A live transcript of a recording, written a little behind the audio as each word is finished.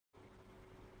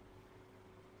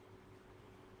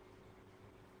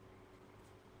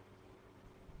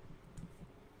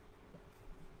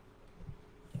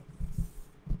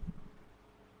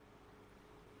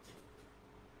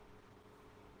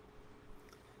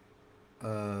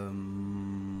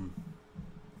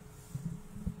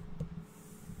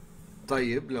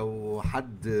طيب لو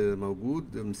حد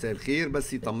موجود مساء الخير،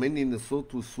 بس يطمني ان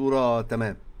الصوت والصورة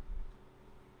تمام.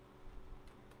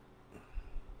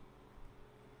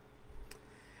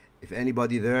 If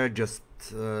anybody there, just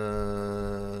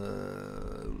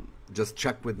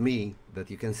check with me that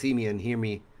you can see me and hear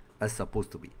me as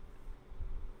supposed to be.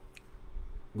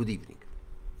 Good evening.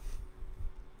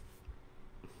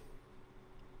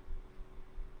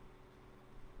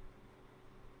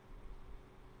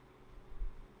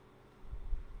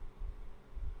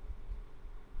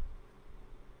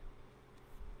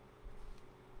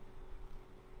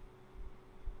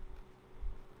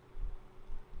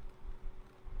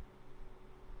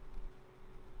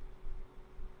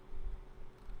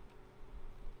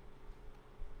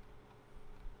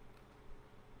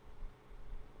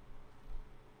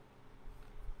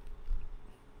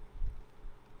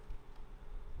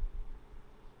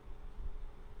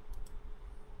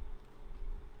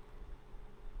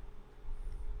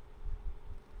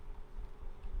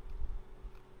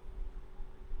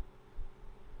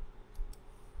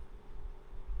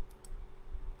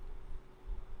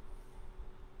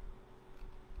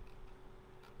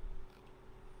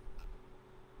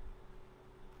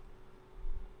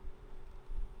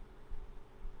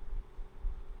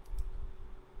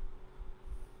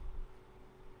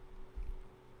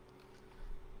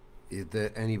 Is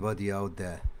there anybody out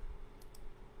there?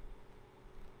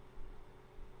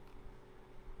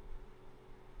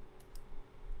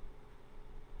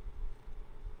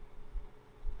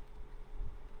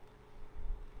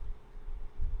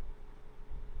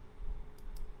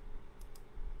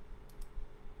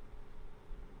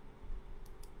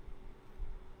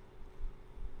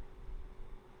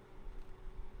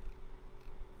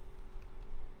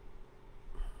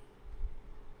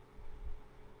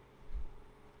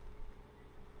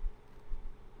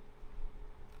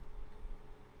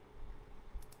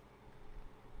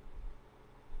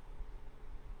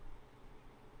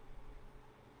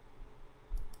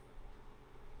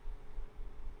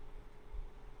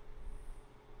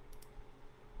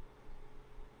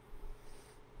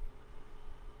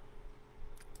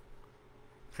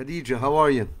 Khadija, how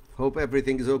are you? Hope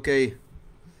everything is okay.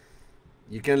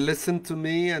 You can listen to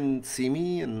me and see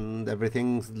me and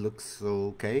everything looks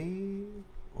okay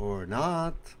or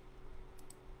not.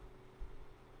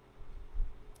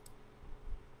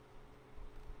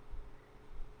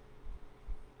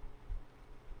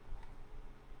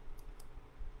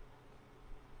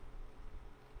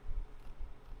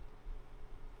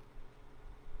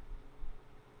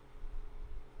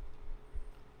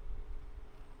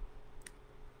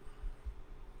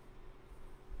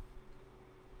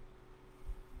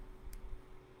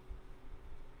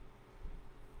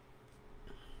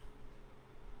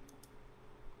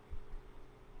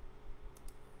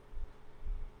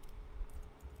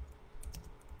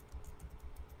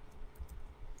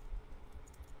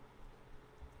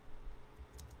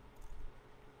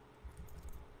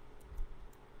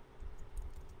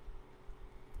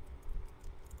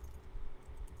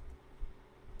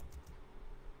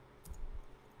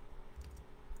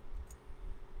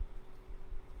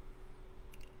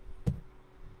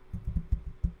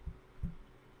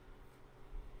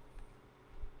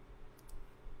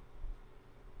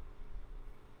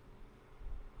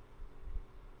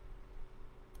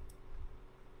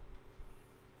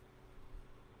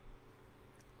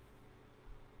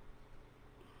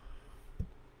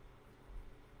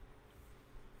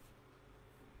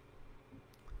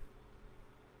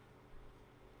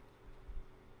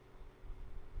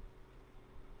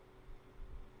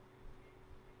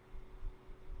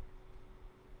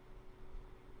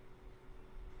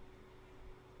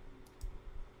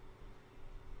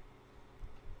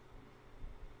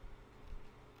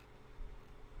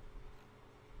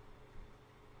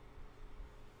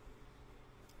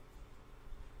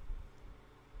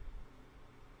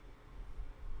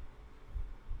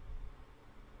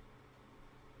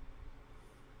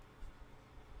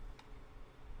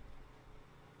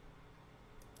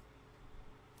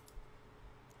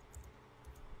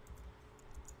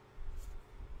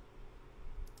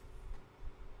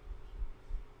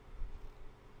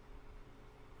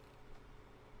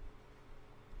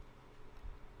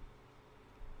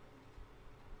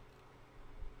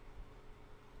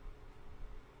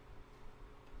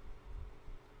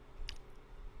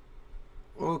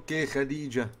 Okay,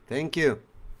 Khadija, thank you.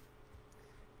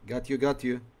 Got you, got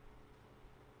you.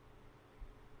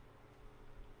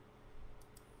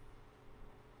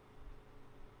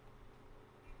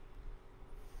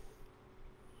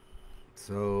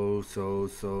 So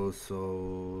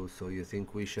you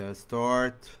think we shall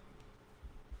start?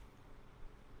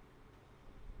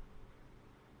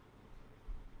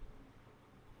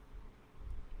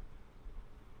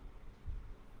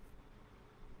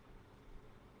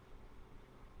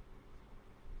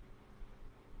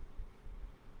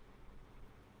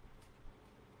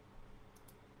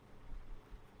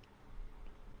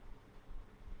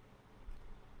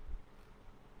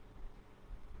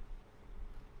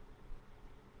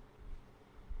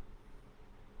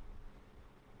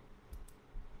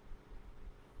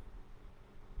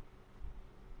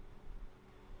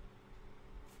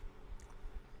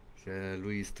 Shall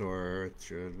we start?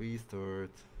 Shall we start?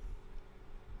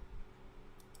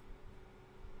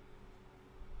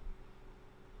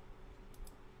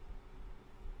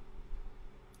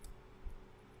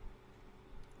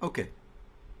 Okay.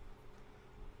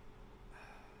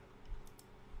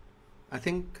 I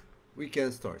think we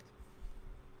can start.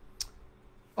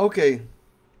 Okay.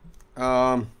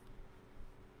 Um,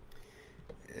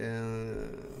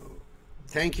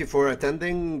 Thank you for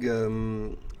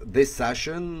attending this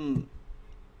session.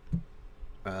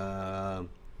 I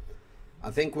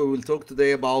think we will talk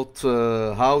today about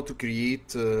how to create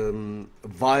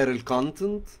viral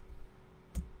content.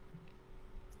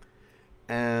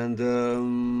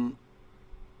 And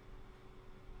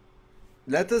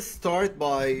let us start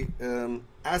by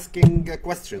asking a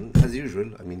question, as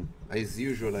usual. I mean, as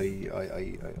usual,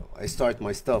 I start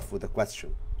my stuff with a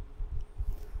question.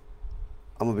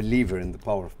 I'm a believer in the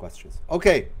power of questions.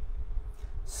 Okay,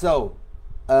 so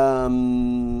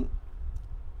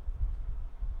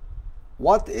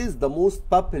what is the most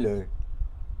popular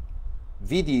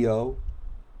video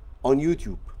on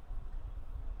YouTube?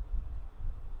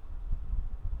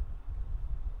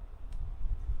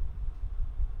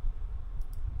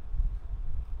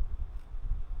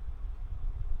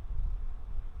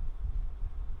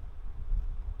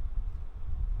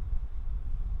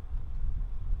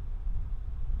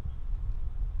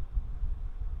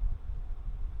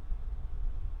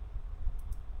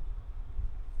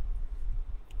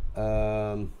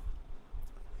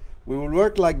 We will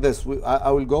work like this.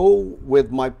 I will go with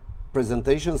my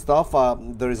presentation stuff.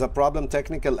 There is a problem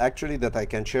technical actually that I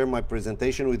can share my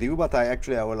presentation with you, but I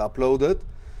will upload it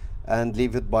and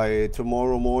leave it by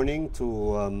tomorrow morning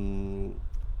to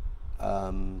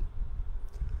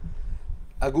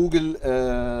a Google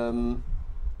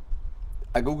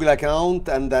account,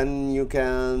 and then you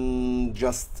can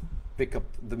just pick up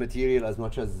the material as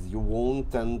much as you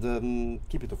want and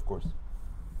keep it, of course.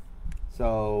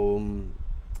 So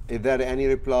is there any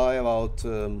reply about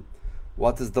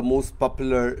what is the most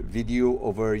popular video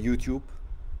over YouTube?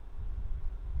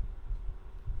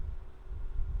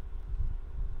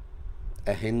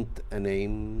 A hint, a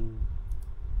name,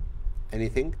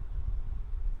 anything?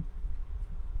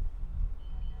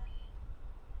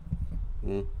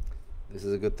 This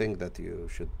is a good thing that you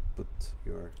should put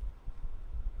your...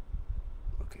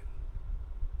 Okay.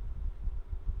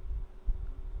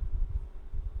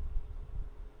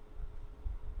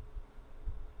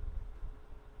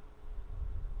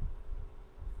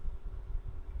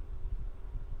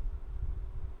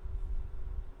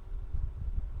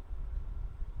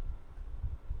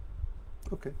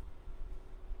 Okay.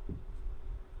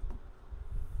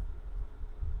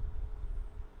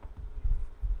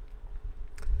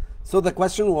 So the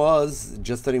question was,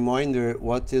 just a reminder,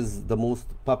 what is the most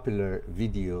popular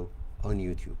video on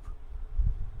YouTube?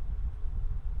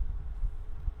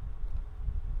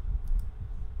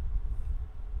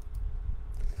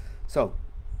 So,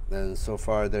 and so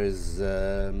far there's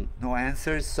no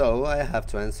answers, so I have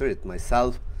to answer it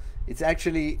myself. It's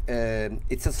actually,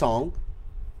 it's a song,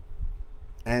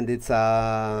 and it's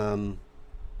a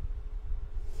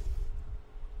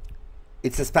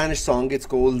Spanish song. It's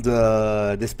called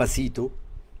Despacito.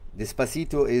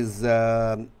 Despacito is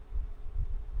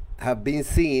have been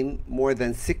seen more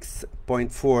than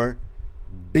 6.4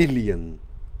 billion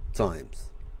times.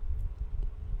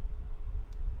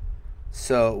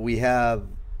 So we have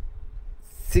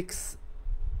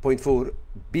 6.4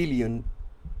 billion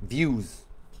views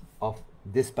of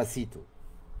Despacito.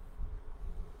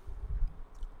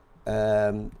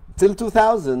 Till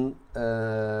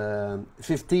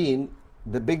 2015,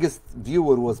 the biggest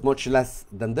viewer was much less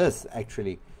than this.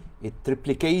 Actually, it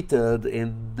triplicated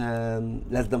in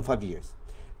less than 5 years.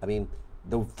 I mean,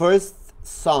 the first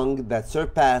song that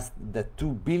surpassed the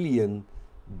 2 billion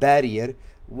barrier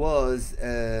was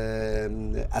a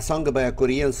song by a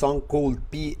Korean song called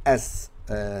P.S.Y.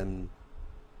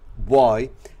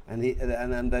 and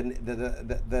then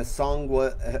the song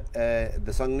was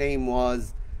the song name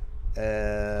was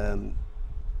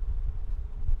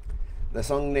The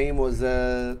song name was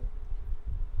Gangnam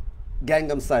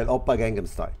Style, Oppa Gangnam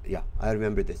Style. Yeah, I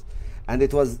remember this. And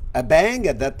it was a bang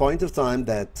at that point of time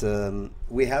that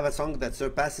we have a song that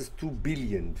surpasses 2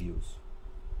 billion views.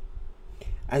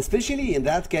 And especially in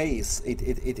that case,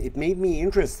 it made me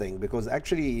interesting because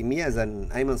actually me as an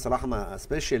AYMAN SALAH, I'm a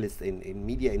specialist in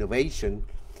media innovation.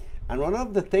 And one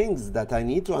of the things that I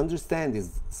need to understand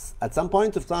is at some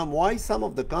point of time why some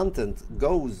of the content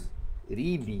goes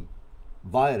really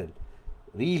viral,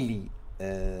 really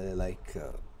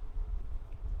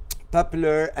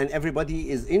popular, and everybody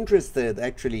is interested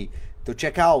actually to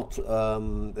check out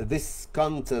this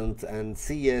content and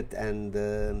see it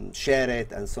and share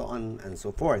it and so on and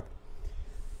so forth.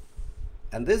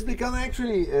 And this become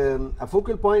actually a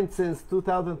focal point since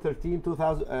 2013,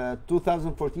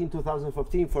 2014,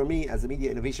 2015 for me as a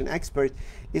media innovation expert,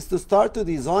 is to start to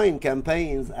design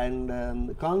campaigns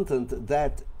and content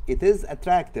that it is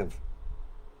attractive.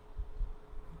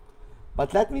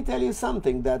 But let me tell you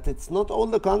something, that it's not all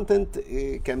the content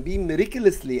can be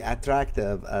miraculously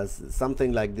attractive as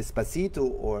something like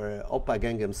Despacito or Oppa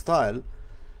Gangnam Style,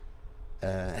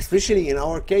 especially in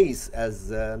our case as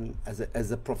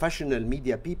a professional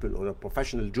media people or a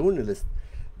professional journalist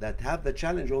that have the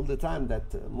challenge all the time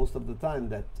that most of the time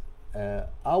that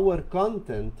our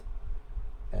content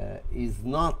is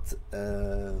not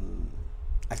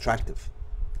attractive.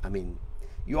 I mean,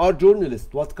 you are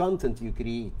journalist, what content you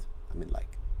create? I mean,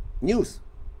 like news.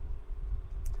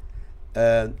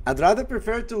 I'd rather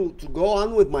prefer to go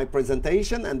on with my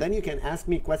presentation, and then you can ask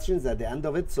me questions at the end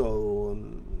of it. So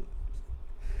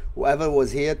whoever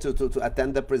was here to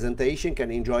attend the presentation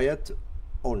can enjoy it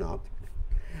or not.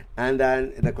 And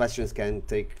then the questions can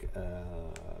take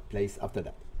place after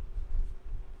that.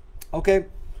 Okay,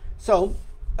 so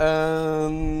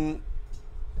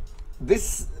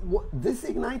this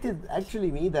ignited actually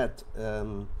me that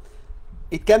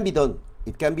it can be done.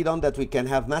 It can be done that we can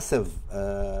have massive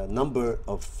number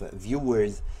of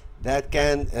viewers that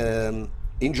can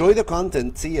enjoy the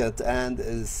content, see it,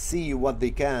 and see what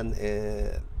they can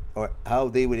or how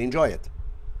they will enjoy it.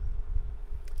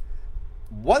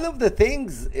 One of the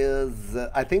things is,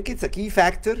 I think it's a key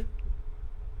factor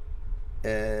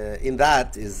in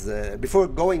that is, before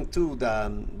going to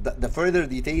the further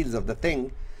details of the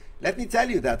thing, let me tell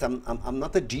you that I'm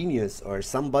not a genius or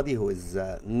somebody who is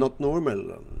not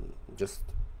normal, just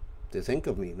to think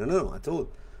of me. No, at all.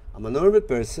 I'm a normal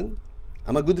person.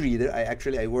 I'm a good reader.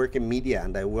 I work in media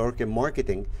and I work in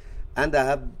marketing, and I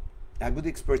have a good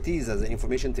expertise as an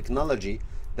information technology.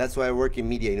 That's why I work in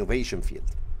media innovation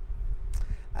field.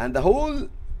 And the whole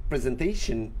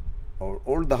presentation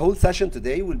or the whole session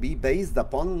today will be based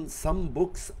upon some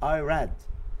books I read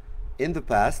in the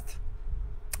past.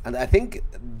 And I think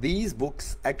these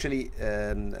books actually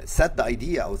set the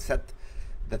idea or set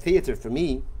the theater for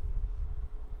me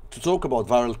to talk about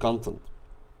viral content.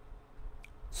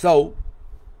 So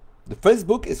the first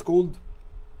book is called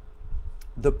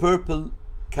The Purple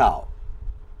Cow.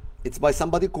 It's by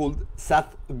somebody called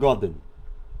Seth Godin.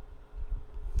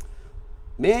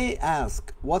 May I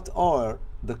ask, what are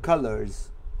the colors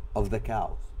of the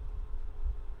cows?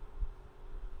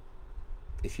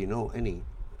 If you know any,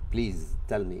 please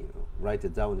tell me, write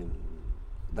it down in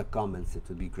the comments, it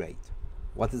would be great.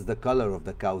 What is the color of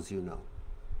the cows you know?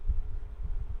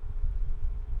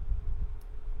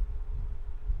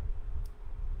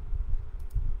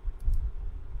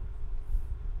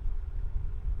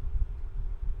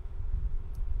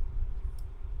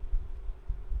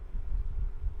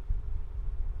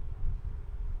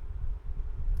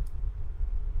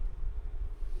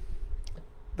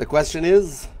 The question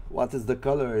is, what is the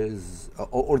color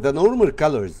or the normal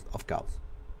colors of cows?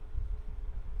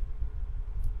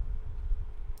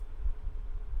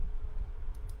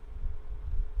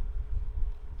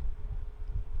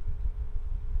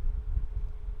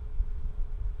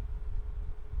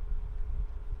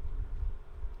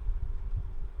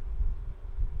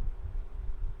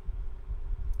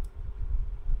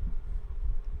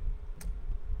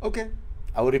 Okay,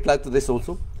 I will reply to this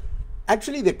also.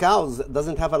 Actually, the cows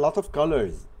doesn't have a lot of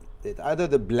colors. It's either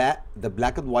the black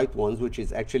and white ones, which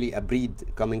is actually a breed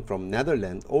coming from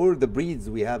Netherlands, or the breeds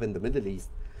we have in the Middle East,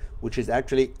 which is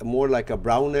actually more like a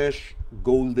brownish,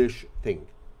 goldish thing,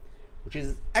 which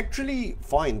is actually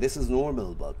fine. This is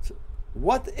normal. But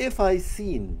what if I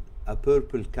seen a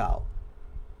purple cow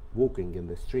walking in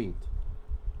the street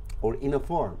or in a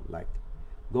farm, like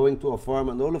going to a farm,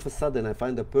 and all of a sudden I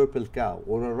find a purple cow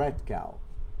or a red cow?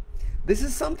 This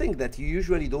is something that you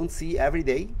usually don't see every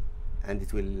day, and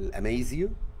it will amaze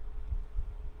you.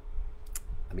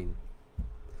 I mean,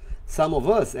 some of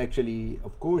us actually,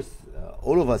 of course,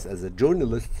 all of us as a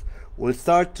journalists will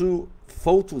start to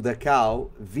photo the cow,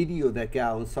 video the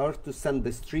cow, and start to send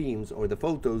the streams or the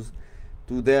photos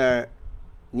to their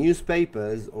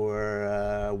newspapers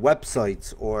or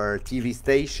websites or TV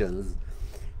stations.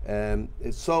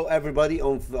 So everybody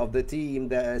of the team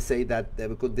that say that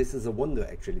because this is a wonder,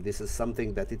 actually this is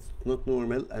something that it's not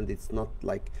normal, and it's not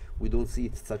like we don't see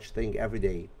such thing every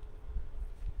day.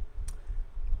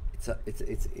 It's a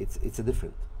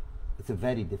different, it's a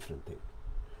very different thing.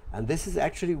 And this is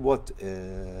actually what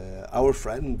our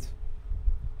friend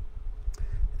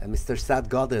Mr. Sad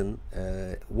Godin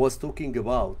was talking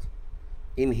about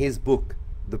in his book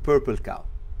The Purple Cow,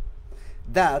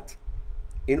 that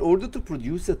in order to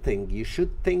produce a thing you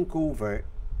should think over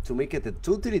to make it a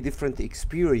totally different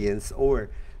experience, or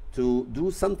to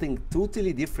do something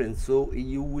totally different so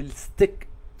you will stick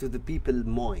to the people's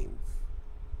minds.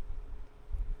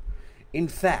 In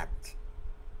fact,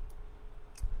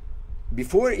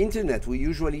 before internet we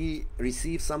usually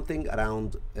receive something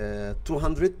around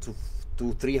 200 to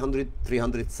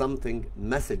 300 something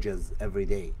messages every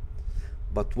day.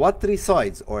 But what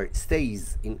resides or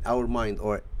stays in our mind,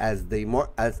 or as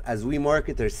we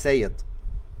marketers say it,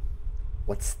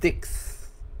 what sticks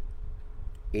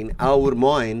in our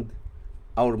minds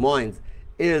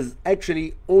is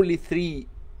actually only 3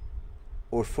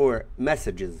 or 4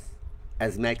 messages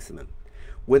as maximum.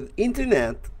 With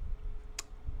internet,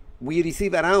 we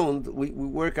receive around, we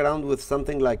work around with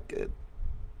something like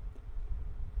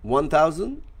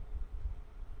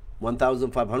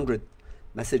 1,500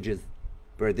 messages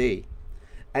per day.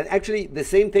 And actually the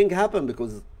same thing happened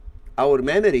because our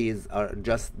memories are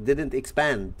just didn't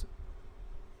expand.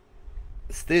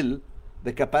 Still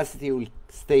the capacity will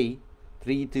stay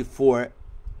 3 to 4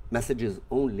 messages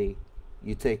only.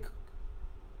 You take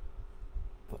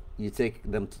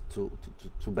them to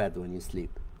bed when you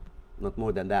sleep, not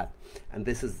more than that. And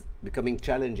this is becoming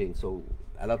challenging. So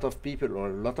a lot of people,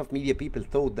 or a lot of media people,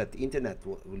 thought that internet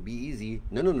will be easy.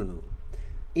 No.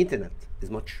 Internet is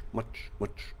much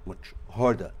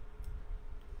harder,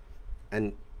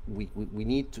 and we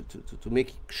need to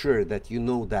make sure that you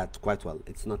know that quite well.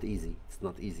 It's not easy. It's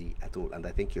not easy at all, and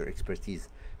I think your expertise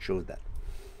shows that.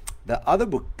 The other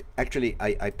book, actually,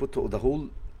 I put the whole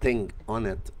thing on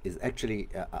it, is actually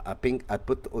I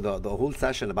put the whole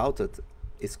session about it.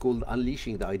 It's called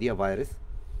Unleashing the Idea Virus.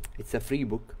 It's a free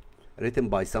book written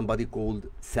by somebody called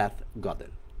Seth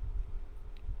Godin.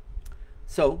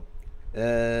 So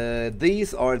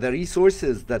these are the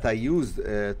resources that I used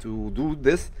to do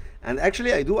this. And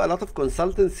actually I do a lot of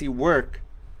consultancy work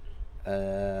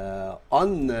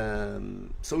on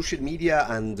social media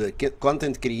and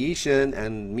content creation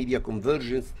and media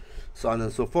convergence, so on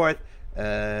and so forth,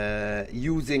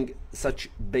 using such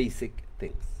basic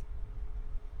things.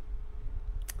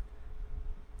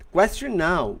 Question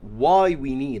now, why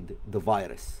we need the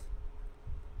virus?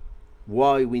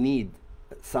 Why we need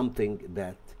something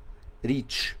that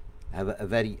have a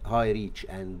very high reach,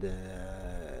 and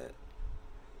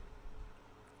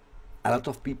a lot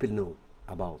of people know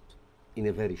about in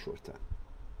a very short time?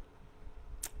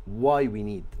 Why we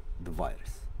need the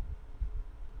virus?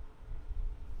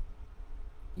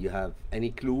 You have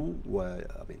any clue? Why,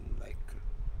 I mean, like,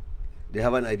 do you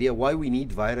have an idea why we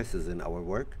need viruses in our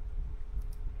work?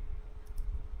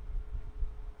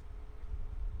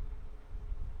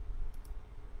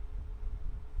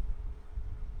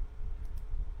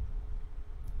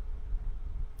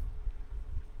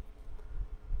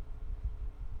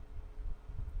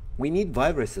 We need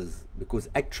viruses because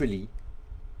actually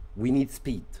we need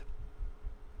speed.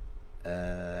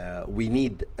 We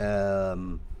need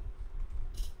the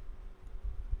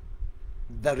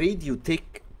radio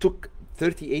took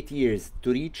 38 years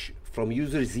to reach from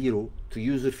user 0 to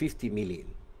user 50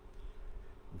 million.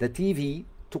 The TV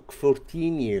took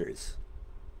 14 years.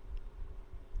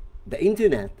 The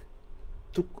internet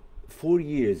took 4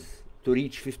 years to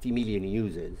reach 50 million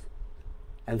users.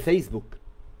 And Facebook,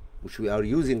 which we are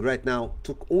using right now,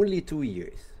 took only 2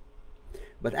 years.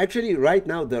 But actually right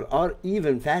now there are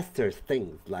even faster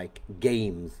things, like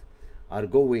games are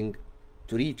going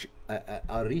to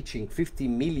reaching 50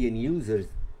 million users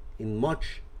in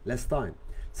much less time.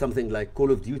 Something like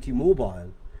Call of Duty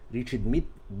Mobile reached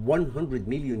 100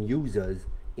 million users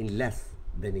in less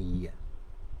than a year.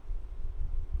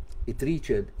 It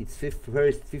reached its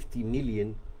first 50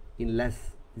 million in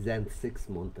less than 6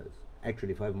 months,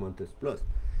 actually 5 months plus.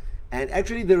 And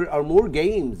actually there are more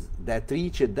games that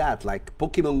reached that, like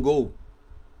Pokemon Go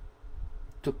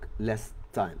took less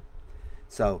time.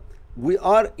 So we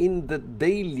are in the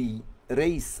daily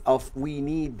race of we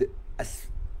need a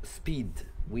speed.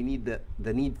 We need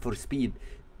the need for speed.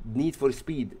 need for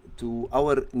speed to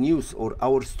our news or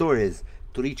our stories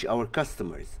to reach our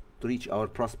customers, to reach our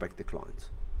prospective clients.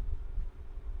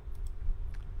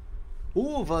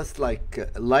 Who of us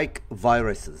like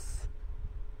viruses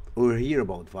or hear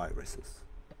about viruses?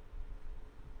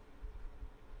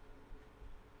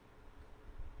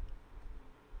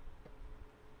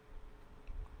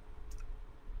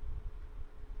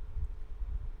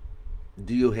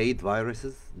 Do you hate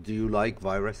viruses? Do you like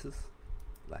viruses?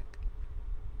 Like,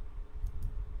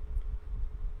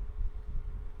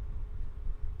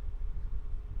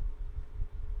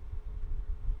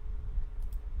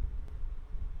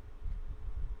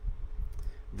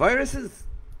 viruses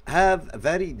have a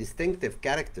very distinctive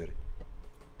character.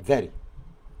 Very.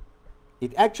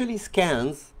 It actually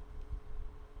scans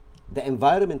the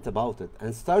environment about it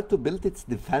and start to build its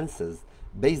defenses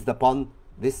based upon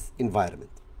this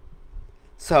environment.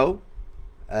 So,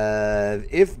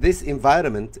 if this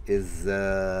environment is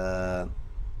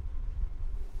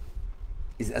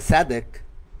acidic,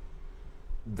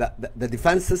 the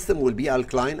defense system will be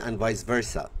alkaline and vice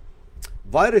versa.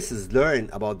 Viruses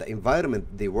learn about the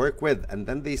environment they work with, and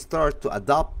then they start to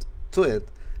adapt to it,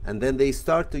 and then they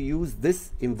start to use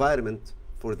this environment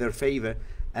for their favor,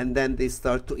 and then they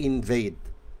start to invade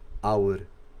our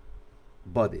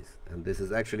bodies. And this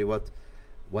is actually what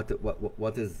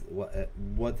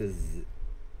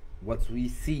we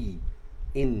see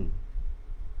in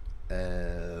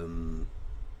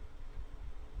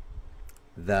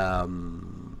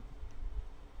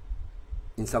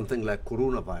in something like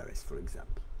coronavirus, for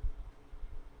example.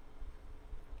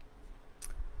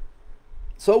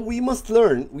 So we must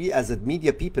learn, we as a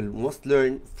media people must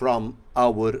learn from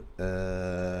our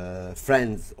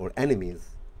friends or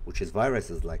enemies, which is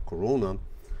viruses like corona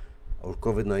or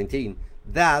COVID-19,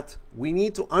 that we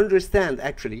need to understand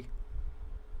actually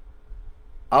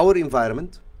our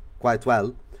environment quite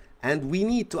well, and we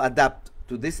need to adapt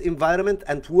to this environment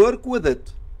and work with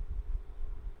it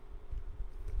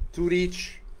to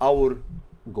reach our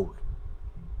goal.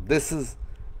 This is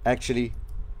actually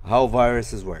how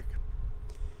viruses work.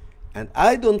 And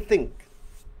I don't think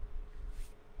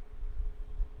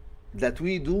that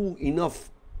we do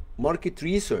enough market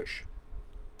research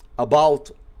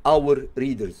about our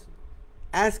readers.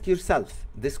 Ask yourself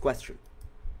this question: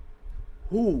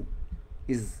 who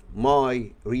is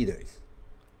my readers?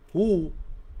 Who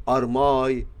are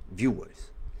my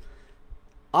viewers?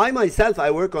 I myself,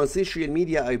 I work on social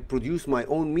media, I produce my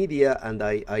own media, and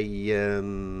I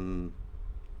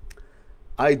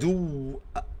do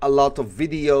a lot of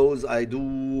videos, I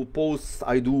do posts,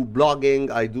 I do blogging,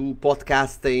 I do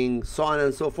podcasting, so on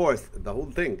and so forth, the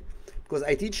whole thing. Because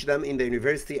I teach them in the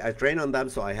university, I train on them,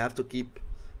 so I have to keep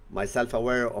myself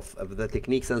aware of the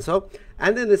techniques and so.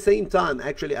 And at the same time,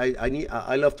 actually,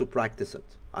 I love to practice it.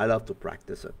 I love to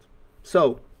practice it.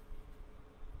 So,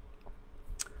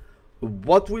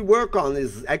 what we work on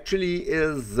is actually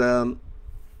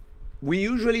we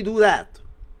usually do that.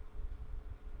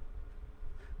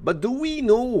 But do we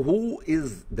know who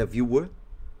is the viewer?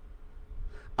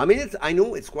 I mean, I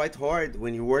know it's quite hard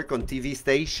when you work on TV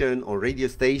station or radio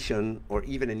station or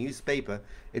even a newspaper.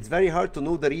 It's very hard to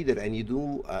know the reader, and you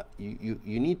do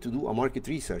you need to do a market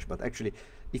research. But actually,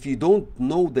 if you don't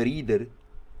know the reader,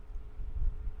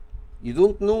 you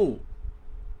don't know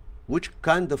which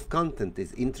kind of content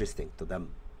is interesting to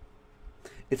them.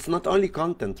 It's not only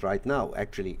content right now,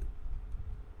 actually.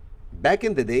 Back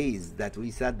in the days that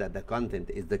we said that the content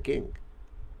is the king.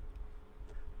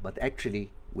 But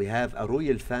actually, we have a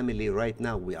royal family right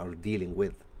now we are dealing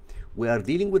with. We are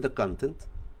dealing with the content.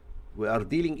 We are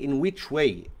dealing in which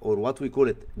way, or what we call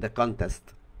it, the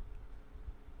context.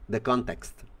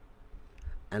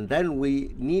 And then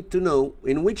we need to know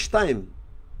in which time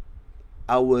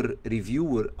our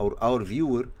reviewer or our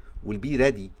viewer will be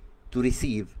ready to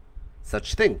receive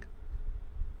such thing.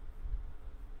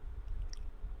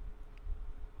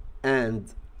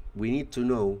 And we need to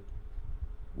know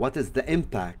what is the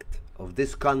impact of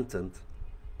this content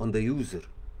on the user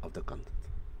of the content.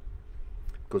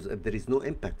 Because if there is no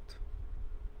impact,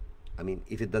 I mean,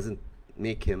 if it doesn't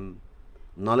make him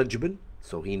knowledgeable,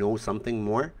 so he knows something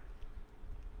more,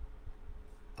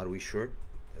 are we sure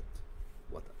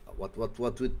that what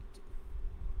would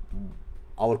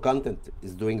our content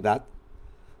is doing that?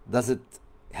 Does it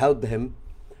help him?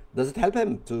 Does it help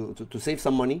him to save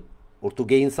some money or to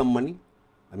gain some money?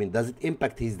 I mean, does it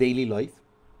impact his daily life?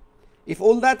 If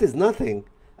all that is nothing,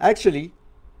 actually,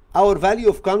 our value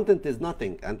of content is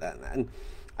nothing. And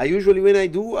I usually, when I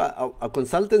do a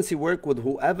consultancy work with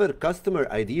whoever customer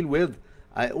I deal with,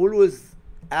 I always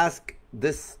ask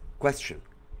this question: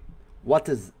 what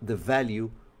is the value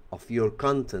of your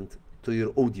content to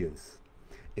your audience.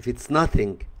 If it's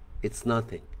nothing, it's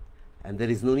nothing. And there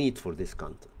is no need for this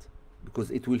content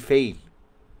because it will fail.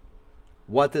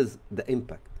 What is the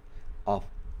impact of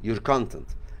your content?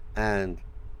 And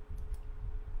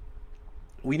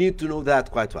we need to know that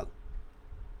quite well.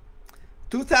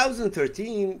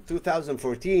 2013,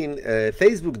 2014,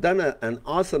 Facebook done an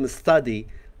awesome study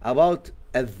about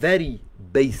a very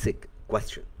basic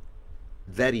question.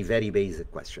 Very, very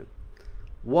basic question.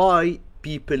 Why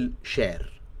people share?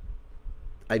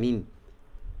 I mean,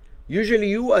 usually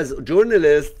you as a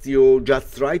journalist, you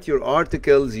just write your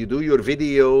articles, you do your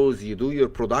videos, you do your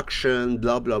production,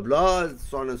 blah, blah, blah,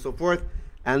 so on and so forth.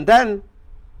 And then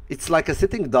it's like a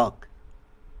sitting duck.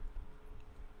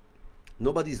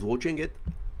 Nobody's watching it.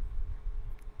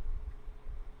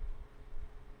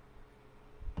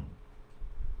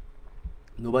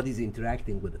 Nobody's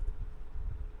interacting with it.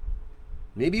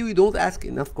 Maybe we don't ask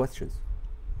enough questions.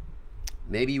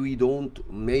 Maybe we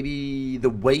don't, maybe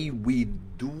the way we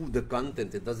do the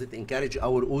content, it doesn't encourage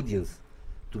our audience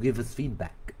to give us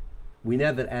feedback. We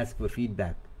never ask for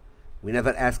feedback. We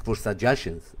never ask for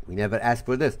suggestions. We never ask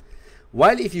for this.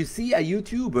 While if you see a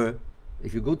YouTuber,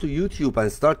 if you go to YouTube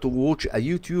and start to watch a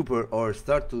YouTuber or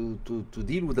start to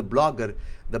deal with a blogger,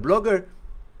 the blogger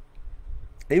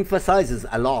emphasizes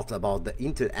a lot about the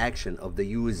interaction of the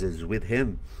users with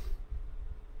him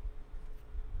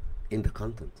in the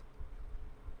content.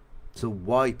 So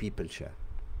why people share?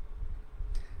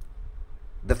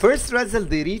 The first result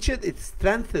they reached, it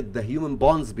strengthened the human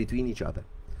bonds between each other.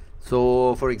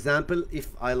 So for example, if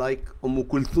I like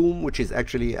Kulthum, which is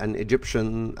actually an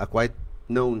Egyptian, a quite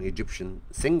known Egyptian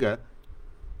singer,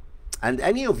 and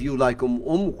any of you like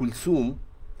Kulthum,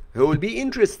 who will be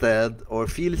interested or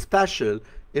feel special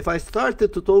if I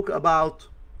started to talk about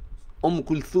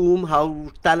Kulthum,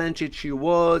 how talented she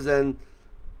was, and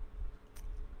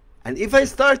if I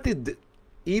started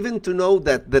even to know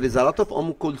that there is a lot of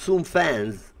Kulthum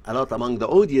fans, a lot among the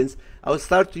audience, I would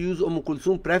start to use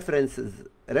Kulthum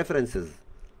references,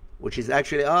 which is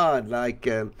actually like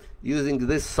using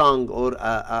this song or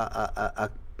a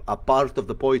part of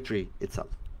the poetry itself,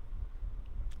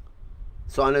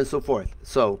 so on and so forth.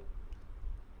 So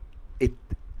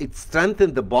it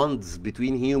strengthened the bonds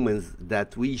between humans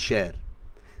that we share.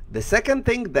 The second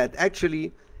thing, that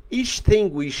actually each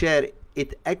thing we share,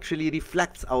 it actually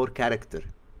reflects our character.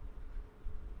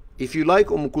 If you like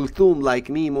Kulthum like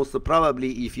me, most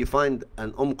probably if you find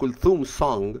an Kulthum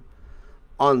song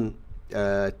on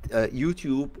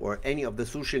YouTube or any of the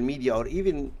social media, or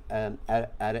even a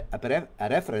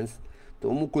reference to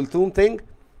Kulthum thing,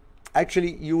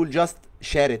 actually you will just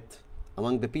share it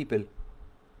among the people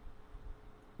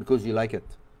because you like it.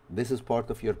 This is part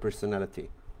of your personality.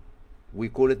 We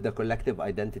call it the collective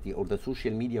identity, or the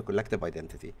social media collective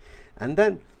identity. And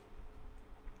then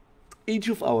each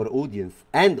of our audience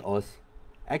and us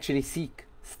actually seek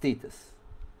status.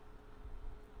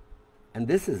 And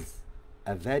this is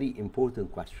a very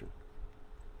important question.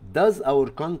 Does our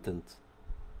content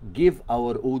give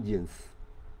our audience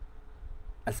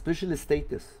a special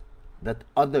status that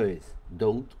others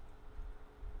don't?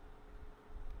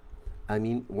 I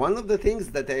mean, one of the things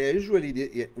that I usually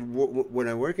do when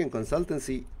I work in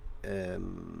consultancy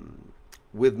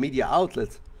with media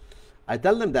outlets, I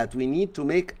tell them that we need to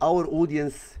make our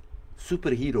audience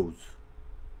superheroes.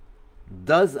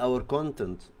 Does our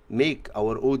content make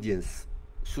our audience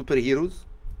superheroes?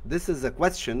 This is a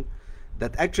question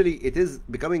that actually it is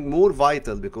becoming more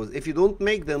vital, because if you don't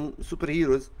make them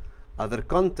superheroes, other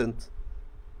content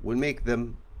will make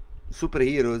them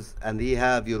superheroes and they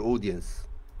have your audience.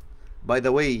 By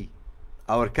the way,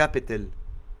 our capital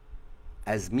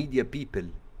as media people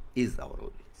is our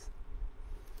audience.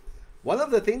 One of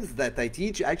the things that I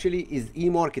teach actually is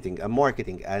e-marketing and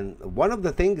marketing, and one of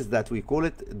the things that we call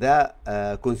it the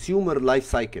consumer life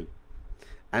cycle.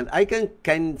 And I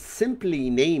can simply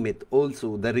name it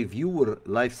also the reviewer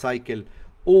life cycle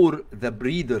or the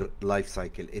breeder life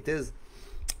cycle. It is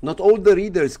not all the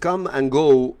readers come and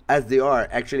go as they are.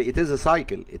 Actually, it is a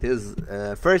cycle. It is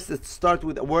first it starts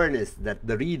with awareness, that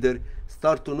the reader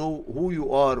start to know who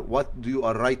you are, what you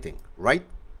are writing, right?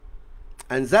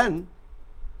 And then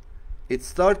it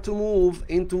start to move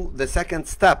into the second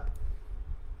step,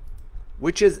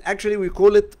 which is actually we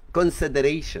call it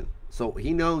consideration. So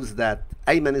he knows that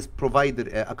Ayman is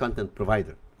a content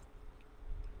provider.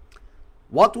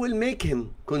 What will make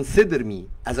him consider me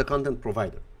as a content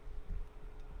provider?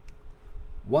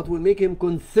 What will make him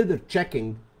consider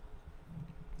checking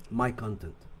my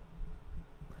content?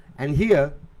 And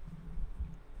here,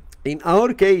 in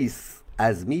our case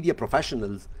as media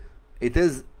professionals, it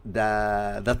is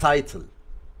the title.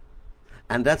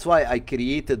 And that's why I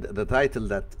created the title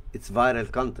that it's viral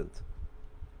content.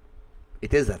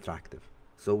 It is attractive.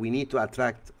 So we need to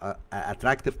attract an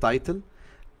attractive title,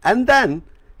 and then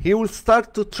he will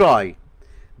start to try.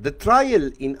 The trial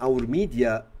in our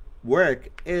media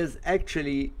work is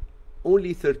actually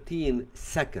only 13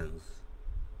 seconds.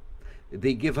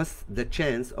 They give us the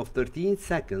chance of 13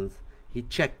 seconds. He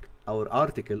check our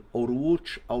article or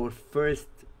watch our first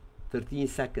 13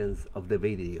 seconds of the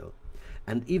video.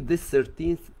 And if this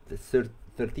 13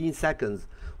 seconds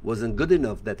wasn't good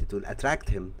enough that it will attract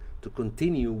him to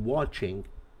continue watching,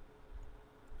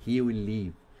 he will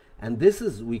leave. And this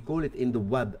is, we call it in the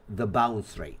web, the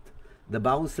bounce rate. The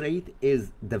bounce rate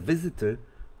is the visitor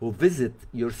who visit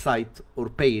your site or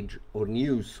page or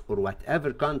news or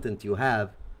whatever content you have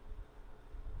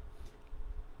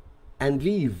and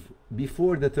leave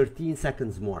before the 13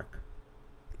 seconds mark.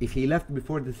 If he left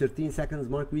before the 13 seconds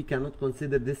mark, we cannot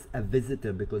consider this a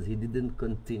visitor because he didn't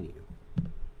continue.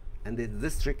 And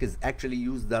this trick is actually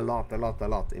used a lot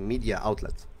in media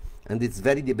outlets. And it's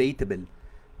very debatable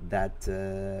that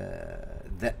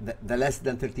the less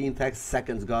than 13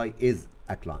 seconds guy is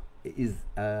a client, is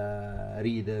a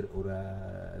reader or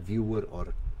a viewer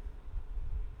or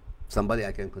somebody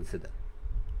I can consider.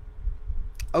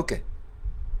 Okay.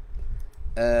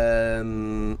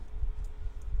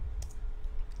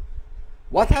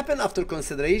 What happened after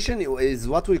consideration is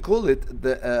what we call it,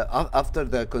 after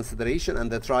the consideration and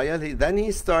the trial, then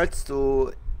he starts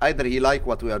to, either he like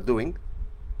what we are doing,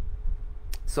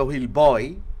 so he'll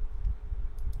buy.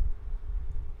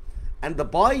 And the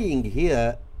buying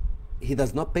here, he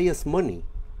does not pay us money,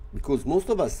 because most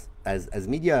of us as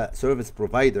media service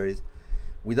providers,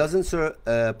 we doesn't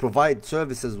provide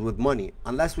services with money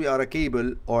unless we are a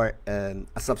cable or a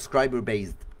subscriber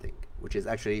based thing, which is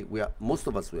actually, most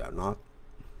of us we are not.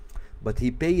 But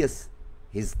he pays us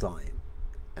his time,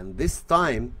 and this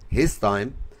time, his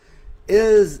time,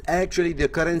 is actually the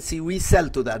currency we sell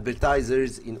to the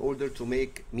advertisers in order to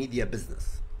make media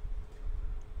business.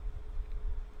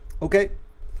 Okay,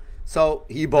 so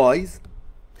he buys.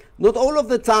 Not all of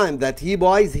the time that he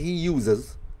buys, he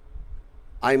uses.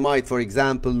 I might, for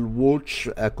example, watch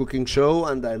a cooking show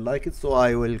and I like it, so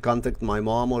I will contact my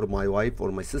mom or my wife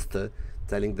or my sister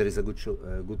telling there is a good show,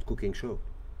 good cooking show,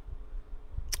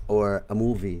 or a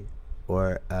movie,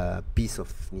 or a piece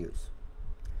of news.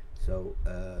 So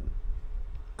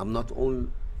I'm not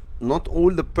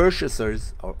all the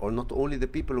purchasers, or not only the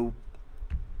people who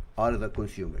are the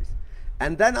consumers.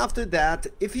 And then after that,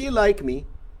 if he like me,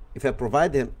 if I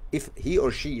provide him, if he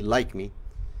or she like me,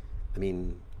 I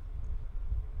mean,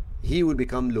 he will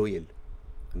become loyal.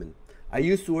 I mean, I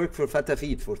used to work for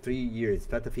Fatafeed for 3 years,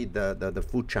 Fatafeed, the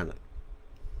food channel.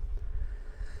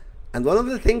 And one of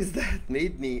the things that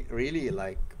made me really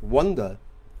like wonder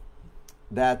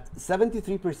that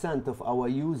 73% of our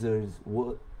users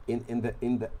were in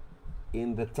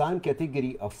the time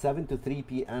category of 7 to 3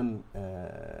 p.m.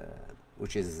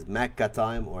 Which is Mecca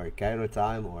time or Cairo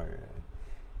time, or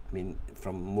I mean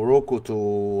from Morocco to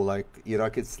like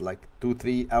Iraq, it's like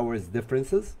 2-3 hours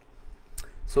differences.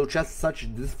 So just such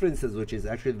differences, which is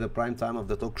actually the prime time of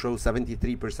the talk show,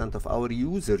 73% of our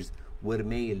users were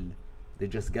male. They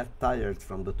just get tired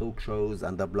from the talk shows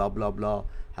and the blah blah blah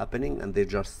happening, and they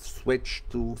just switch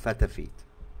to Fatafeed.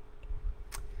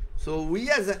 So we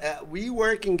we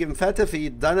working in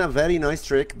Fatafeed done a very nice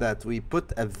trick that we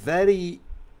put a very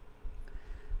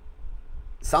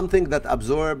something that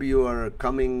absorb your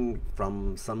coming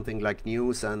from something like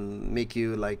news and make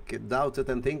you like doubt it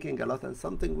and thinking a lot, and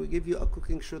something we give you a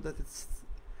cooking show that it's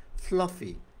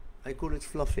fluffy. I call it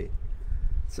fluffy.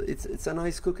 So it's a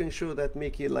nice cooking show that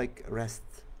make you like rest,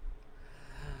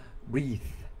 breathe,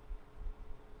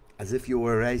 as if you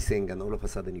were racing and all of a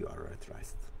sudden you are at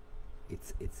rest.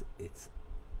 It's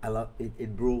a lot.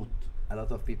 It brought a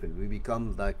lot of people. We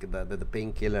become like the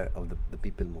painkiller of the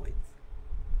people minds.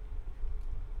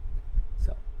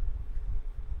 So,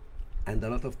 and a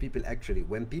lot of people actually,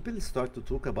 when people start to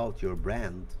talk about your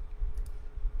brand,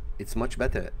 it's much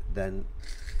better than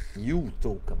you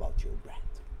talk about your brand.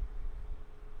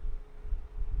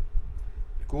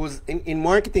 Because in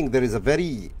marketing, there is a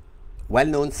very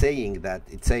well-known saying that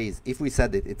it says, if we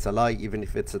said it, it's a lie, even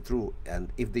if it's a true.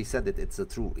 And if they said it, it's a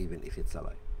true, even if it's a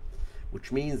lie.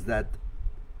 Which means that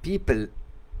people,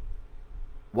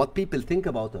 what people think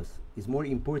about us is more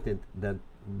important than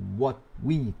what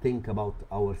we think about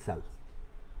ourselves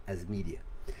as media.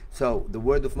 So the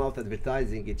word of mouth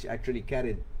advertising, it actually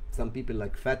carried some people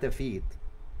like Fatafeed.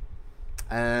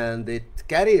 And it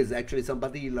carries actually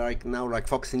somebody like now like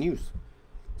Fox News.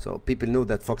 So people know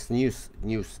that Fox News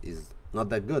is not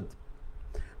that good,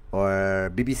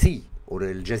 or BBC, or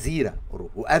Al Jazeera or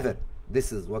whoever.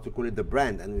 This is what we call it, the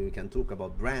brand, and we can talk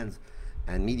about brands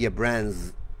and media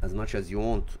brands as much as you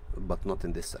want, but not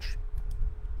in this session.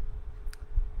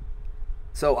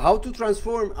 So how to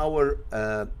transform our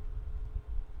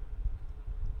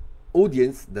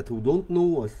audience that who don't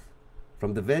know us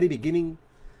from the very beginning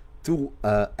to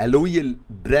a loyal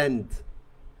brand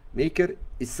maker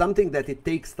is something that it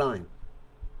takes time.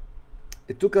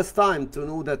 It took us time to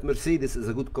know that Mercedes is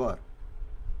a good car.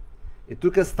 It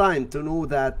took us time to know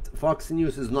that Fox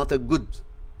News is not a good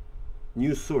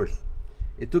news source.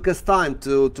 It took us time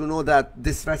to know that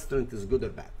this restaurant is good or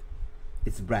bad.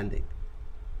 It's branding.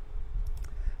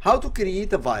 How to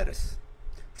create a virus?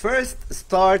 First,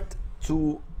 start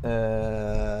to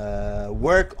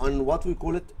work on what we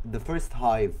call it the first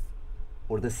hive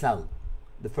or the cell,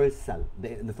 the first cell,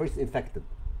 the first infected.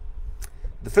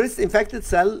 The first infected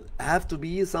cell have to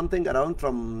be something around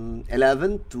from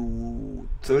 11 to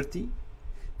 30.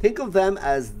 Think of them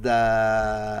as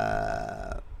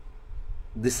the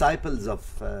disciples of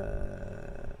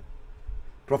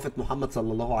Prophet Muhammad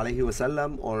sallallahu alaihi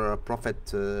wasallam, or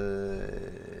Prophet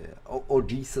or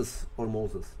Jesus or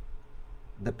Moses.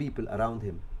 The people around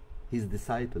him, his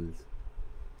disciples.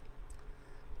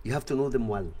 You have to know them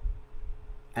well,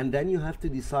 and then you have to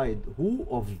decide who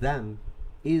of them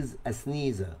is a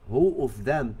sneezer, who of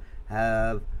them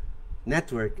have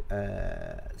network,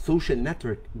 social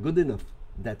network good enough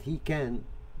that he can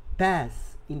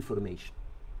pass information.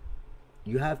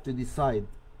 You have to decide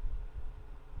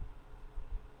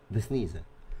the sneezer.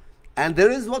 And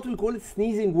there is what we call it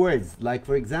sneezing words, like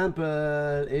for example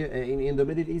in the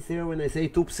Middle East here, when I say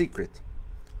top secret,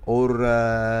 or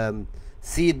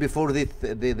see it before they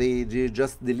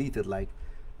just delete it, like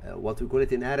what we call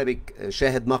it in Arabic,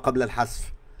 شاهد ما قبل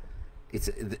الحذف. It's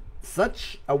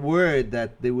such a word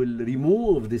that they will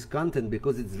remove this content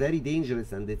because it's very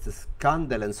dangerous and it's a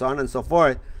scandal and so on and so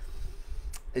forth.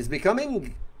 It's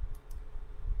becoming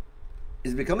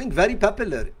very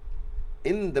popular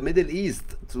in the Middle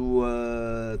East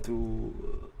to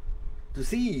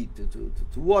see,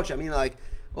 to watch. I mean, like,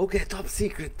 okay, top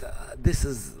secret, this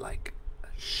is like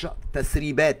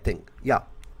تسريبات thing, yeah,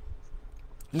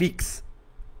 leaks.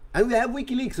 And we have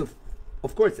WikiLeaks,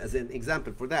 of course, as an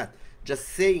example for that. Just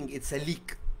saying it's a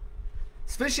leak,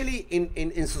 especially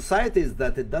in societies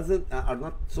that it doesn't are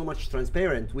not so much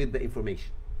transparent with the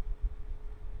information.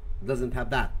 Doesn't have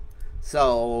that.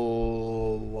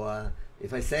 So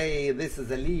if I say this is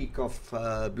a leak of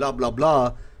blah blah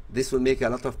blah, this will make a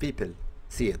lot of people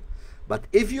see it. But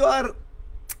if you are,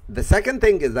 the second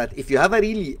thing is that if you have a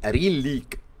real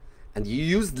leak, and you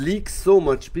use leaks so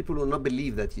much, people will not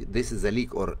believe that this is a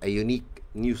leak or a unique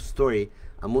news story,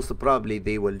 and most probably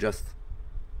they will just,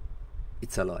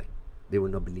 it's a lie. They will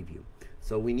not believe you.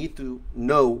 So we need to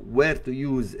know where to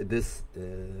use this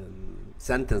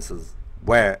sentences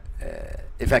where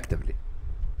effectively.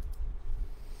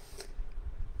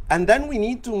 And then we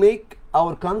need to make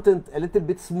our content a little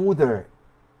bit smoother,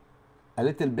 a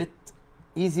little bit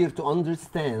easier to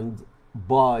understand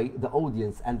by the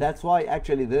audience. And that's why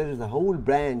actually there is a whole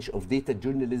branch of data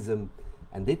journalism,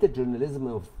 and data journalism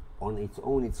on its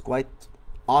own, it's quite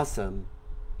awesome,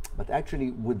 but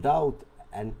actually without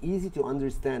an easy to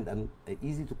understand and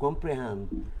easy to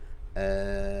comprehend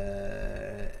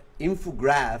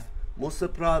infograph, most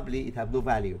probably it have no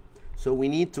value. So we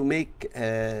need to make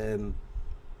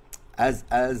as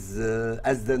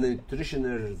the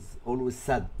nutritionists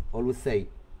always say,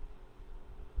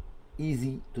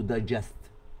 easy to digest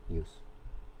news.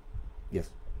 Yes.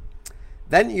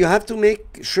 Then you have to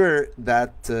make sure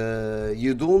that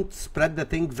you don't spread the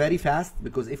thing very fast,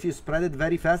 because if you spread it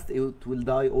very fast, it will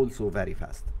die also very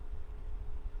fast.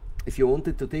 If you want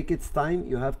it to take its time,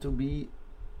 you have to be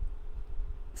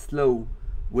slow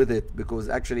with it, because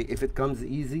actually if it comes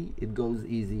easy, it goes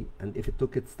easy, and if it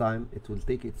took its time, it will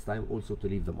take its time also to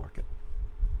leave the market.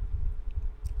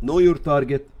 Know your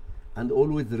target, and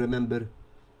always remember,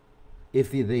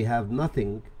 if they have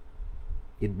nothing,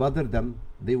 it bothers them,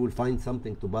 they will find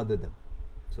something to bother them.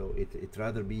 So it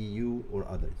rather be you or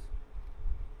others.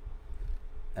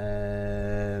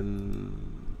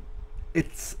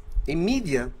 It's in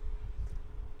media,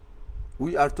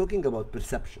 we are talking about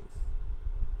perceptions.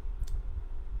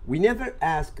 We never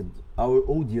asked our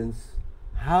audience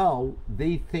how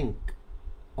they think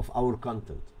of our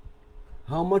content,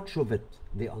 how much of it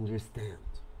they understand.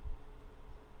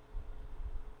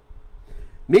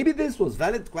 Maybe this was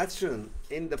valid question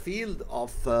in the field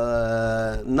of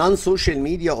non-social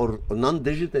media or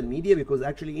non-digital media, because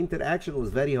actually interaction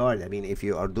was very hard. I mean, if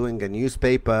you are doing a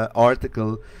newspaper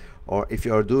article or if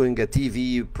you are doing a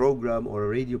TV program or a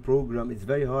radio program, it's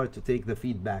very hard to take the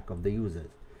feedback of the users.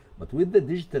 But with the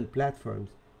digital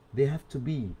platforms, they have to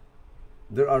be,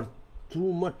 there are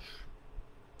too much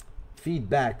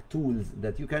feedback tools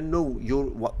that you can know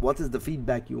what is the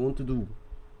feedback you want to do,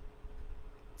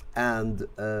 and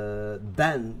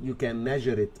then you can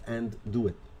measure it and do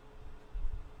it.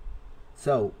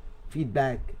 So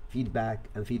feedback,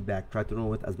 and feedback. Try to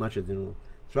know it as much as you know.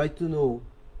 Try to know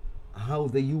how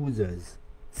the users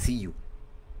see you.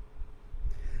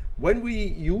 When we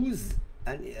use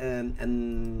a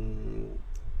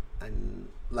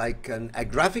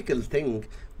graphical thing,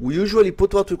 we usually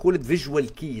put what we call it visual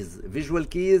keys. Visual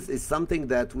keys is something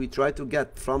that we try to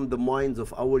get from the minds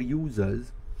of our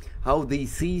users, how they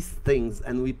see things,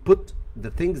 and we put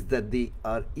the things that they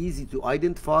are easy to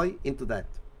identify into that,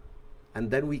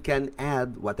 and then we can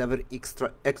add whatever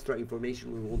extra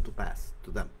information we want to pass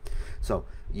to them. So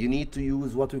you need to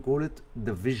use what we call it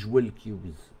the visual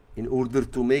cues in order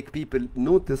to make people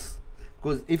notice,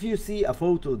 because if you see a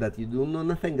photo that you don't know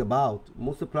nothing about,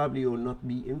 most probably you will not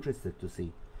be interested to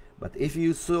see. But if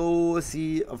you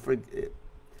see a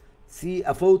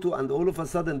photo and all of a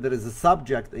sudden there is a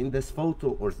subject in this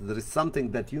photo, or there is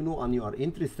something that you know and you are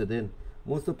interested in,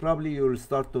 most probably you will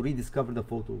start to rediscover the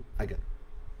photo again.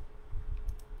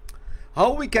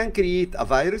 How we can create a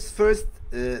virus? First,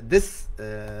 this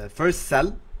first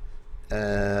cell,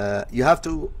 you have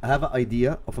to have an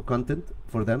idea of a content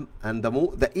for them, and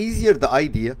the easier the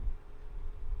idea,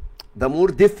 the more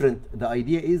different the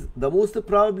idea is, the most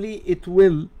probably it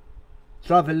will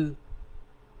travel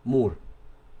more.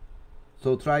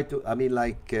 So try to, I mean,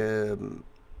 like a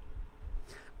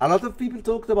lot of people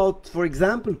talked about, for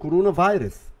example,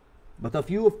 coronavirus, but a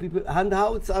few of people, and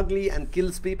how it's ugly and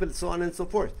kills people, so on and so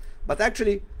forth. But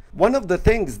actually, one of the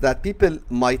things that people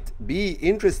might be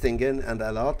interested in, and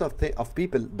a lot of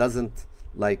people doesn't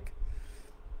like,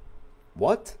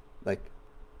 what? Like,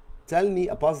 tell me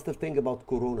a positive thing about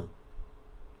corona.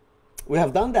 We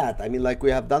have done that. I mean, like, we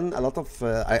have done a lot of,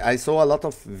 I saw a lot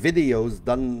of videos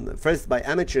done first by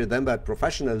amateur, then by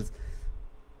professionals.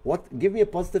 What? Give me a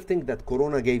positive thing that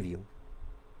corona gave you.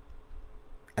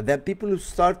 And then people who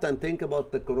start and think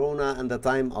about the corona and the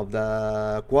time of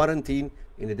the quarantine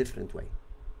in a different way.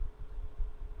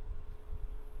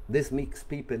 This makes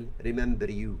people remember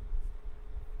you.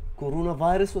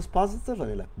 Coronavirus was positive? And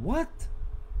you're like, what?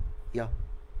 Yeah.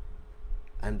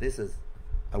 And this is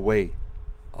a way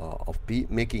of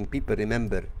making people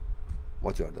remember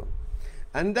what you are doing.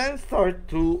 And then start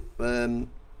to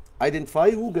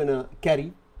identify who's gonna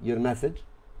carry your message,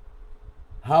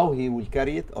 how he will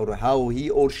carry it, or how he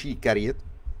or she carry it,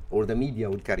 or the media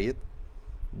will carry it.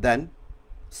 Then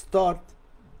start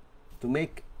to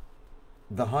make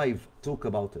the hive talk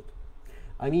about it.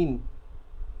 I mean,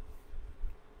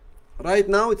 right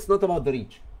now it's not about the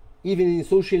reach. Even in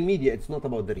social media, it's not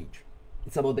about the reach.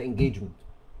 It's about the engagement,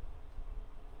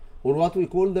 or what we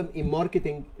call them in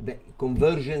marketing, the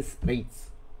convergence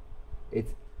rates.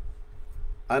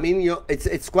 I mean,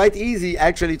 it's quite easy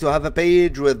actually to have a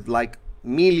page with like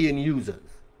million users,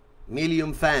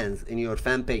 million fans in your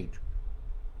fan page,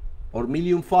 or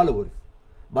million followers.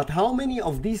 But how many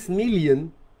of these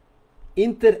million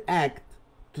interact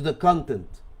to the content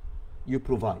you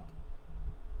provide?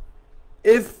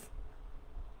 If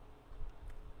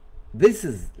this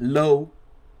is low,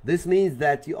 this means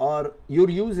that your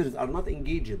users are not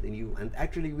engaged in you. And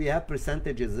actually we have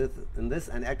percentages in this,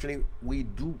 and actually we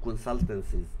do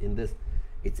consultancies in this.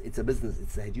 It's a business,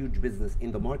 it's a huge business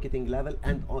in the marketing level,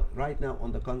 and right now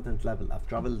on the content level. I've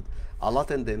traveled a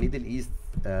lot in the Middle East,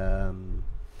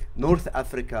 North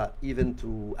Africa, even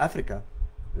to Africa,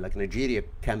 like Nigeria,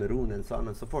 Cameroon, and so on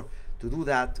and so forth, to do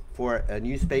that for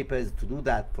newspapers, to do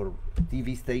that for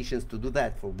TV stations, to do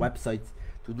that for websites,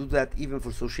 to do that even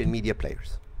for social media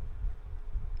players.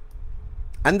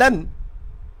 And then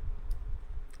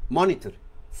monitor,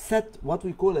 set what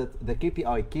we call it the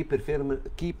KPI,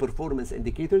 key performance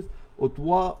indicators, or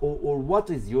what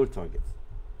is your targets.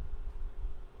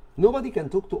 Nobody can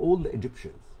talk to all the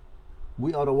Egyptians.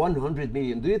 We are 100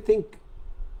 million. Do you think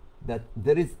that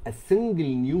there is a single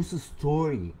news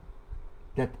story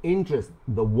that interests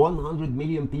the 100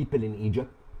 million people in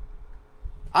Egypt?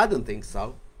 I don't think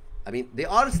so. I mean, they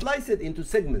are sliced into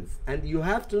segments, and you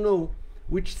have to know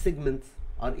which segments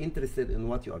are interested in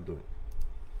what you are doing.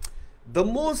 The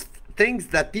most things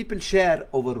that people share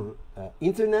over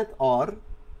internet are,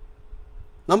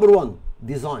 number one,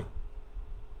 design.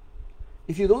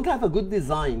 If you don't have a good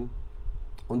design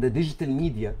on the digital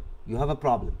media, you have a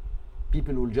problem.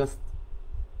 People will just,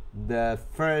 the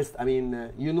first, I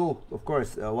mean, you know, of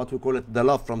course, what we call it, the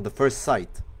love from the first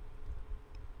sight.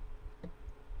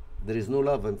 there is no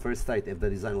love on first sight if the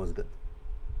design was good.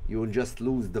 You will just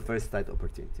lose the first sight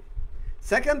opportunity.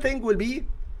 Second thing will be,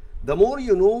 the more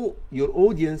you know your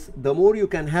audience, the more you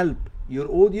can help your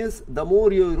audience, the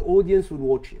more your audience will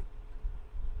watch you.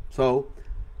 So,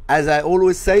 as I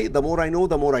always say, the more I know,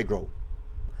 the more I grow.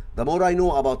 The more I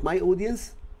know about my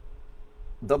audience,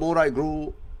 the more I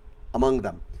grow among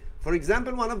them. For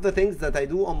example, one of the things that I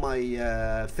do on my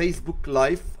Facebook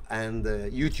Live and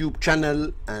YouTube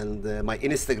channel and my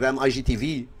Instagram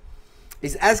IGTV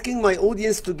is asking my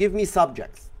audience to give me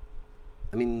subjects.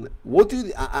 I mean, what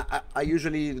do I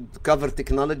usually cover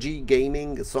technology,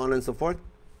 gaming, so on and so forth,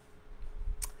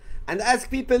 and ask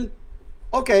people,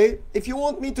 okay, if you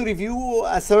want me to review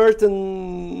a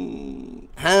certain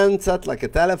handset like a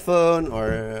telephone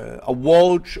or a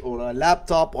watch or a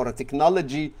laptop or a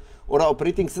technology or an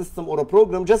operating system or a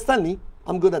program, just tell me.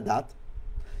 I'm good at that.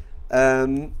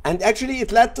 And actually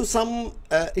it led to some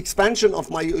expansion of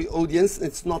my audience.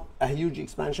 It's not a huge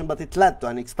expansion, but it led to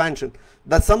an expansion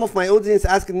that some of my audience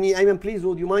asking me, Ayman, please,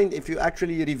 would you mind if you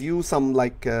actually review some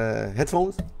like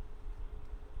headphones?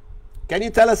 Can you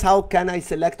tell us how can I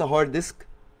select a hard disk?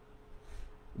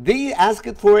 They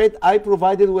asked for it, I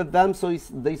provided with them, so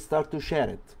they start to share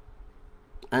it.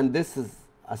 And this is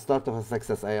a start of a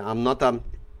success. I'm not a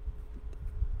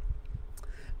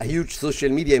huge social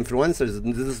media influencer.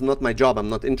 This is not my job. I'm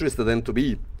not interested in to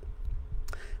be.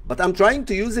 But I'm trying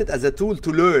to use it as a tool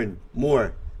to learn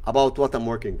more about what I'm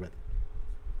working with.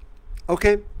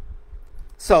 Okay.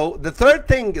 So the third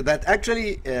thing that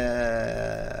actually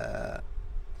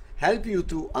help you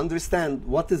to understand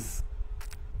what is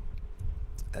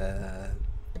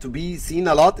to be seen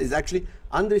a lot is actually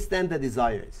understand the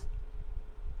desires.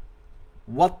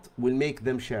 What will make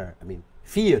them share? I mean,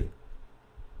 fear,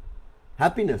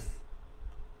 happiness,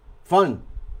 fun.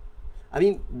 I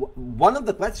mean, one of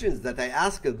the questions that I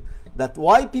asked that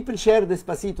why people share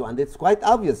Despacito, and it's quite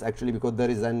obvious actually, because there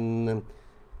is an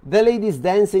the ladies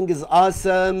dancing is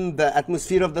awesome, the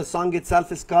atmosphere of the song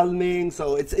itself is calming,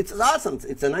 so it's awesome.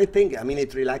 It's a nice thing. I mean,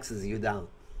 it relaxes you down.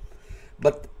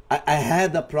 But I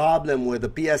had a problem with the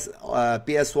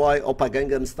PSY Oppa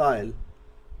Gangnam Style.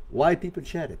 Why people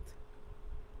share it?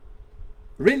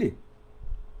 Really?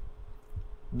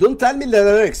 Don't tell me the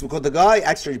lyrics, because the guy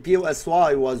actually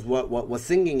PSY was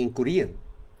singing in Korean,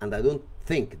 and I don't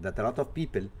think that a lot of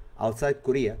people outside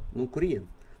Korea know Korean,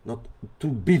 not 2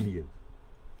 billion.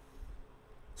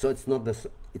 So it's not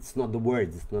the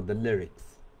words, it's not the lyrics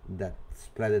that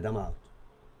spread them out.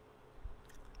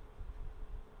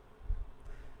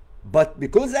 But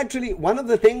because actually one of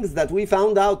the things that we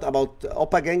found out about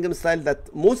Oppa Gangnam Style,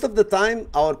 that most of the time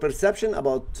our perception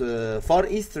about Far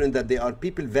Eastern, that they are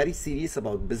people very serious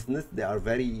about business, they are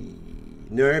very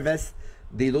nervous,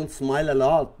 they don't smile a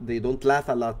lot, they don't laugh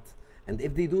a lot, and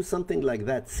if they do something like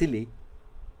that silly,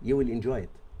 you will enjoy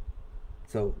it.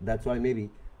 So that's why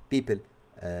maybe people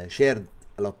shared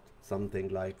a lot something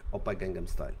like Oppa Gangnam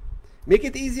Style. Make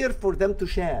it easier for them to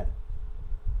share.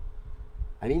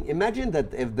 I mean, imagine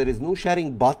that if there is no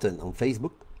sharing button on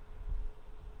Facebook,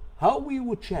 how we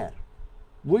would share?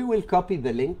 We will copy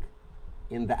the link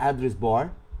in the address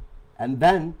bar, and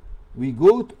then we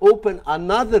go to open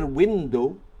another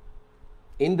window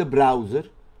in the browser,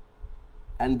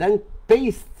 and then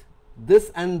paste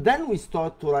this, and then we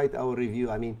start to write our review.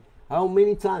 I mean, how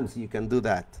many times you can do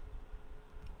that?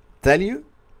 Tell you,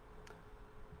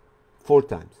 4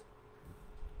 times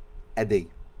a day.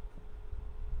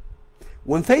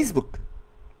 When Facebook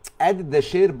added the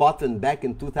share button back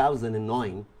in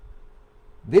 2009,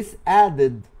 this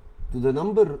added to the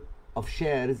number of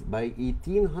shares by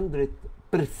 1800%,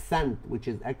 which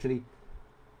is actually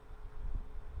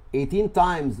 18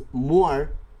 times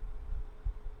more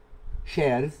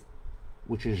shares,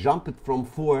 which is jumped from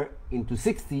 4 into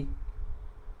 60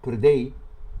 per day,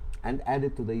 and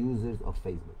added to the users of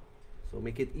Facebook. So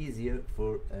make it easier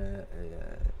for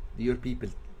your people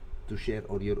to share,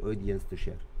 or your audience to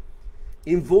share.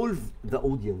 Involve the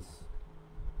audience.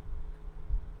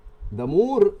 The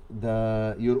more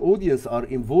your audience are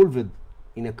involved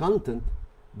in a content,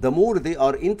 the more they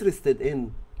are interested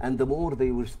in, and the more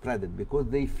they will spread it, because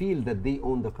they feel that they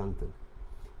own the content.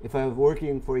 If I'm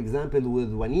working, for example,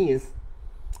 with Wanis,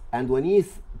 and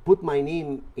Wanis put my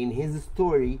name in his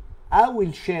story, I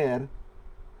will share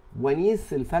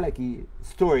Wanis al-Falaki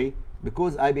story,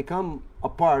 because I become a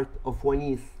part of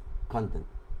Wanis content.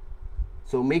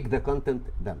 So make the content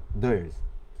theirs.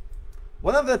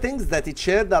 One of the things that it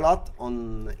shared a lot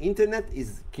on internet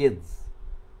is kids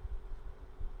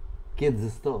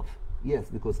stuff. Yes,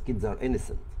 because kids are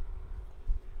innocent.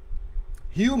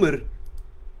 Humor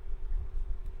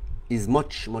is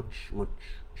much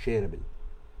shareable.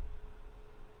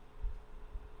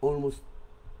 almost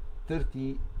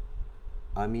 30,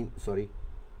 I mean, sorry,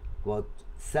 about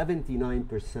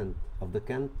 79% of the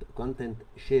content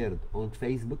shared on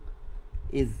Facebook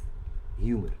is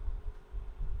humor,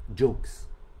 jokes.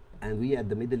 And we at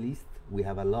the Middle East, we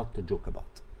have a lot to joke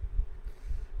about.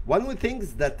 One of the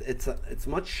things that it's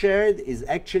much shared is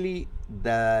actually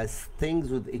the things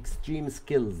with extreme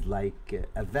skills, like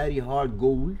a very hard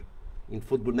goal in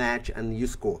football match and you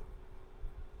score,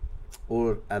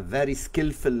 or a very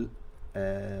skillful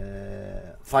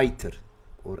fighter,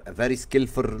 or a very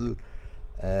skillful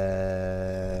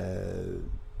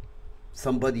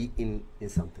somebody in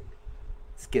something,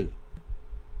 skill.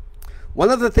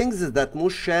 One of the things is that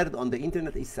most shared on the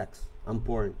internet is sex and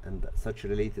porn and such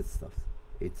related stuff.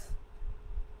 It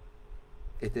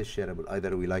is shareable,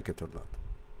 either we like it or not.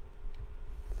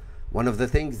 One of the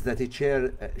things that is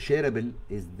shareable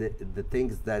is the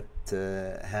things that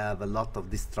have a lot of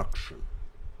destruction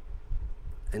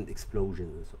and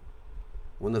explosions and so on.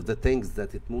 One of the things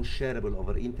that is most shareable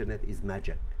over internet is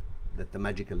magic, that the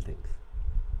magical things.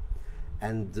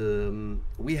 And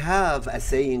we have a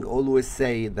saying, always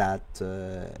say that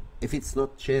if it's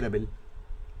not shareable,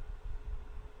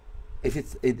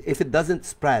 if it doesn't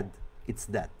spread, it's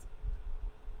dead.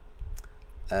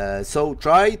 So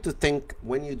try to think,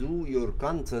 when you do your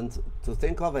content, to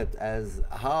think of it as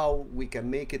how we can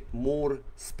make it more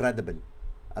spreadable.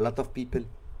 A lot of people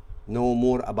know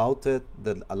more about it,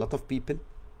 a lot of people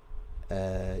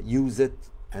use it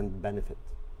and benefit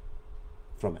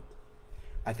from it.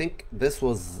 I think this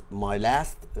was my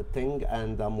last thing,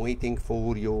 and I'm waiting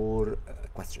for your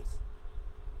questions,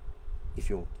 if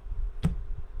you want.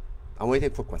 I'm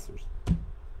waiting for questions.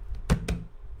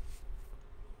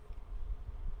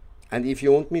 And if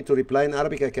you want me to reply in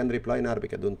Arabic, I can reply in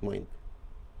Arabic. I don't mind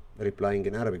replying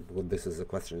in Arabic, because this is a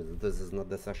question. This is not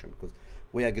the session, because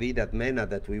we agreed at MENA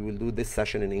that we will do this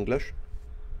session in English,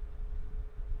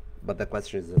 but the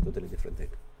question is a totally different thing.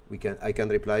 I can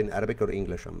reply in Arabic or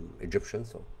English. I'm Egyptian,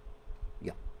 so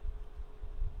yeah.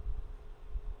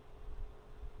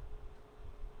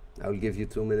 I will give you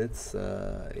 2 minutes.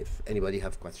 If anybody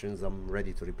have questions, I'm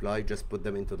ready to reply. Just put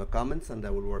them into the comments and I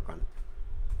will work on it.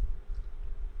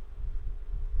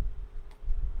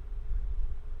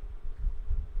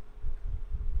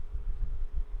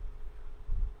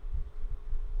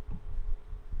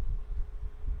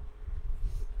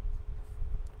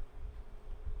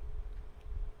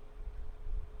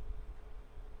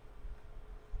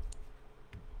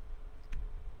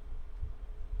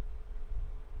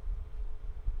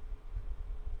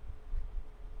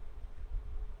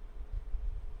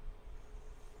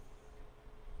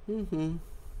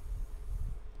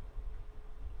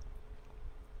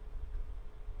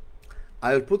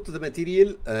 I'll put the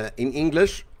material in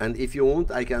English, and if you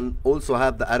want, I can also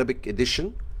have the Arabic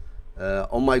edition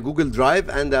on my Google Drive.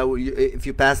 And if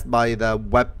you pass by the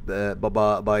web,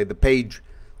 by the page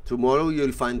tomorrow,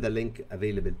 you'll find the link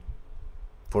available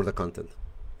for the content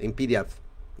in PDF.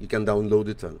 You can download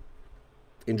it and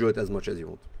enjoy it as much as you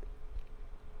want.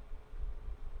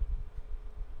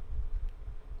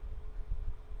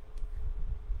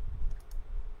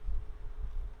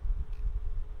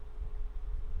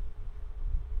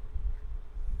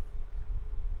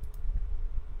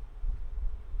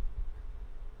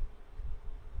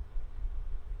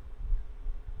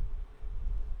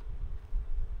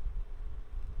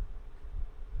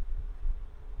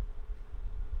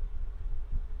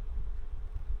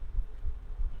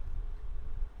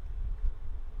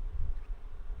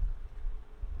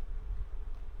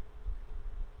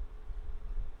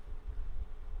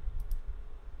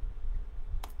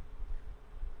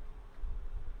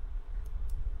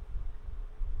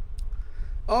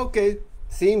 Okay,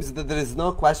 seems that there is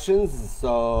no questions,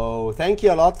 so thank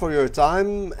you a lot for your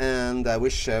time, and I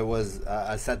wish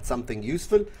I said something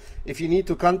useful. If you need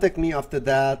to contact me after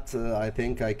that, I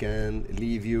think I can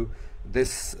leave you.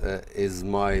 This is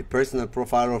my personal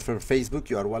profile for Facebook.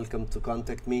 You are welcome to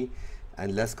contact me,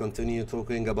 and let's continue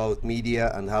talking about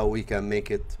media and how we can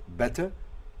make it better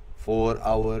for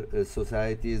our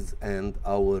societies and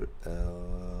our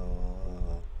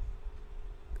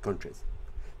countries.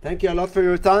 Thank you a lot for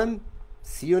your time.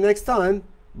 See you next time.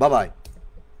 Bye-bye.